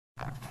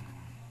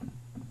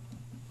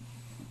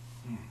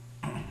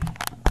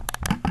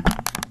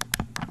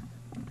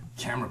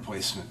Camera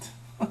placement.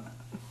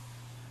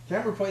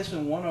 Camera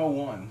placement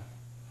 101.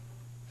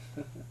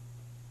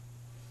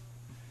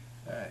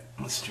 Alright,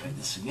 let's try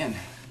this again.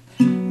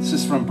 This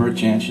is from Bert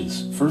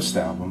Jansch's first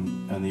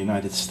album in the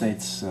United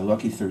States,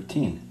 Lucky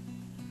 13.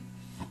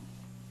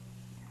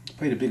 It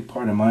played a big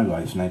part in my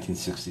life,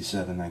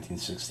 1967,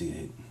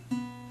 1968.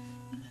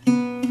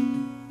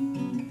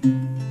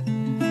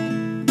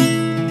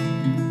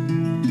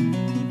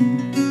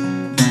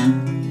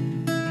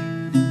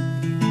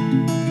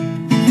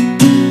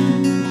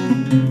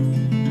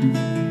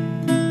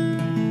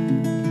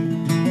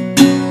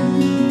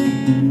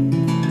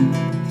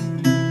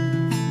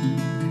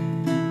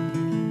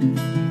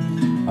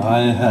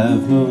 I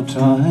have no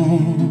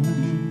time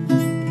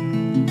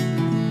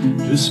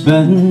to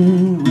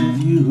spend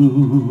with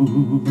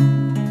you.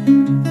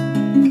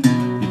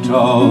 You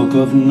talk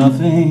of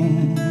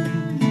nothing.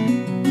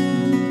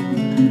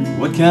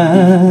 What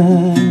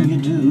can you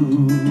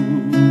do?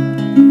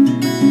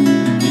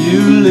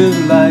 You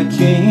live like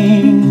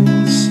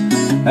kings,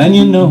 and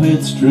you know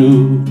it's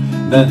true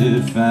that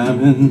if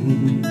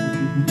famine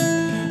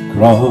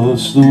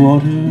crossed the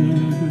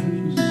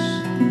waters,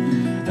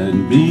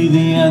 that'd be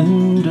the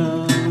end of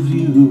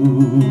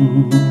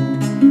you.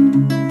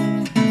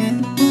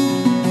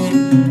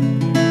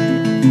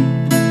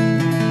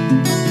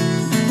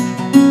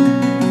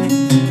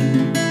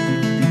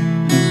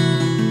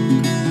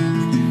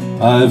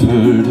 I've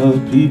heard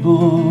of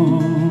people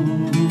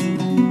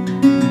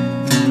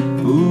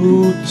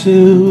who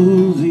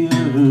till the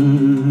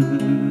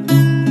earth,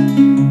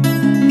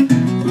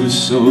 who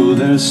sow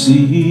their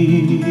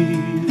seed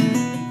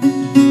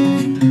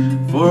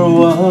for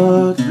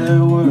what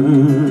they're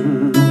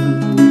worth,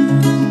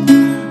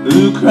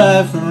 who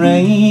cry for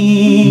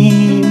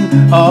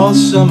rain all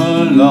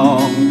summer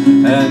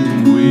long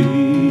and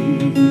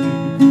weep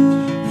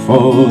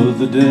for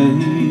the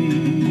day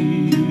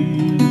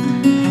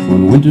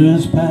when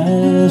winter's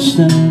past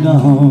and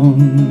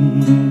gone.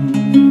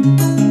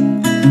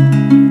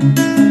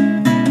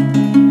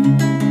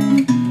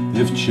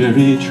 If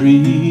cherry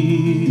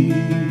trees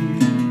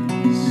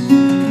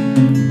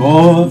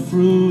bore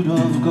fruit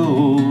of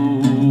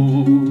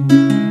gold,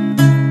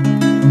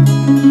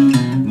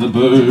 the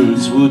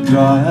birds would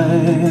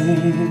die,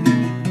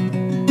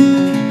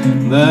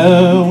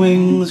 their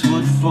wings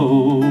would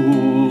fold,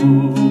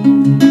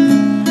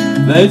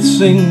 they'd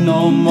sing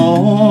no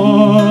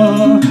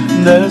more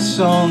their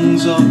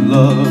songs of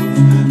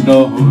love,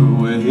 nor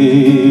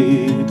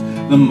wait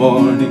the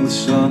morning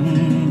sun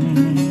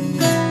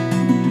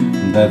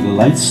that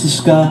lights the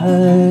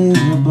sky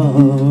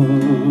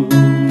above.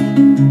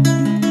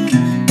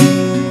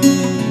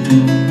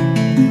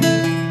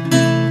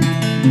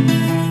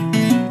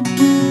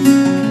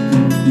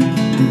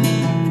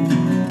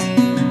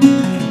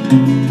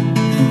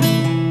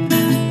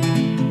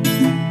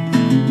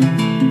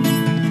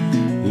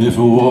 If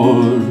a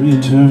war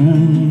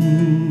returns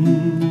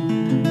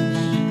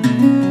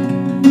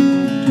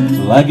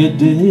like it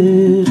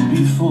did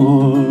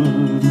before,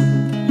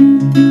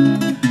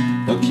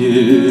 a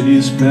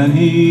kitty's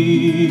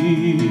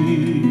penny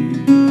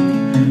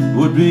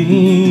would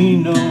be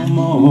no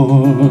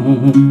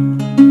more.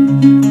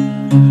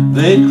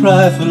 They'd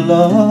cry for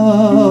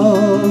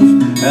love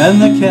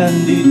and the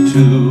candy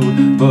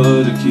too,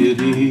 but a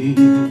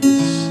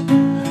kitty's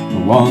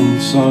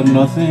wants are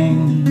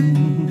nothing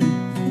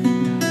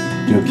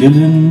till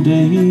killing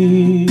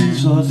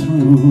days are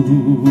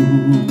through.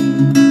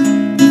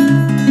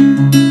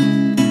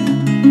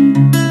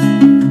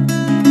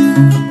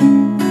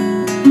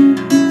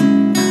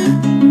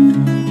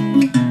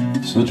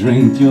 So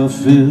drink your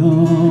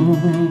fill,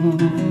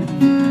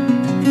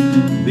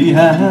 be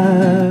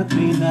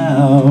happy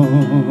now.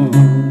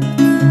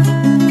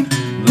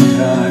 The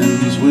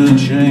times will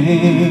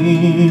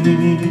change,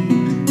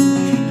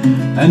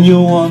 and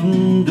you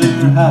wonder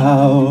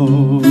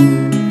how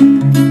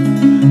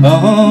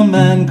a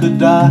man could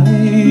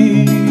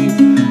die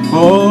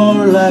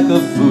for lack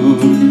of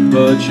food,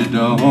 but you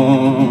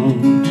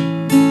don't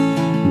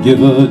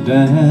give a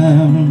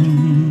damn.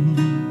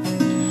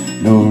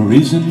 No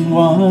reason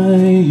why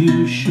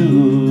you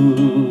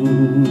should.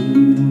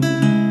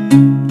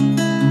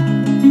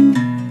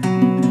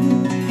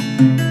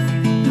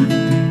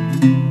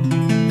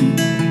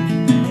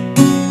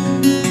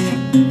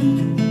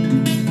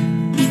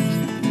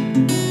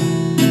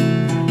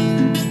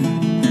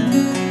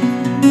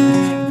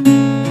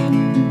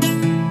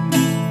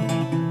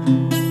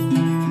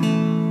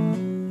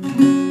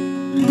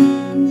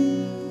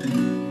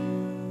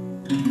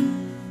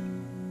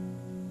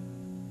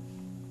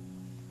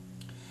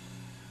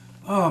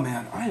 Oh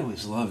man, I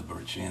always loved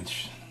Bert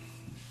Jansch.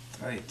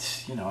 I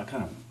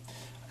kind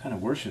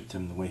of worshipped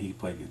him the way he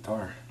played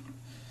guitar.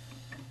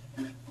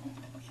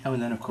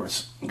 And then of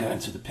course got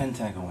into the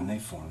Pentagon when they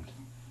formed.